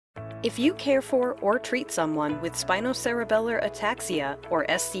If you care for or treat someone with Spinocerebellar Ataxia, or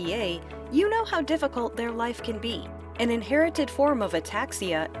SCA, you know how difficult their life can be. An inherited form of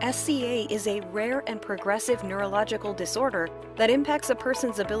ataxia, SCA is a rare and progressive neurological disorder that impacts a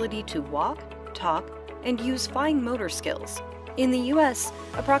person's ability to walk, talk, and use fine motor skills. In the U.S.,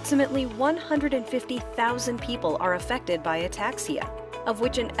 approximately 150,000 people are affected by ataxia, of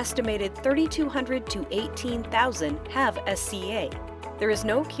which an estimated 3,200 to 18,000 have SCA. There is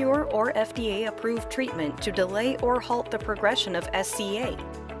no cure or FDA-approved treatment to delay or halt the progression of SCA.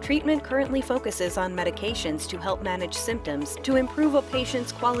 Treatment currently focuses on medications to help manage symptoms to improve a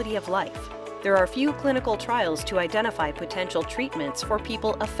patient's quality of life. There are few clinical trials to identify potential treatments for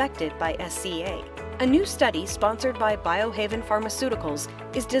people affected by SCA. A new study sponsored by Biohaven Pharmaceuticals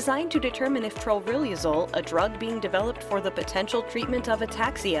is designed to determine if troriluzole, a drug being developed for the potential treatment of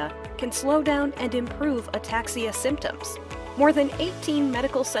ataxia, can slow down and improve ataxia symptoms. More than 18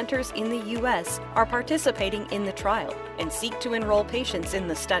 medical centers in the U.S. are participating in the trial and seek to enroll patients in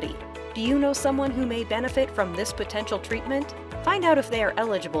the study. Do you know someone who may benefit from this potential treatment? Find out if they are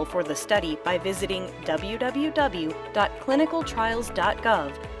eligible for the study by visiting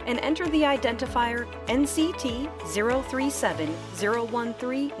www.clinicaltrials.gov and enter the identifier NCT 037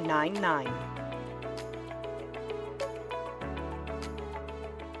 01399.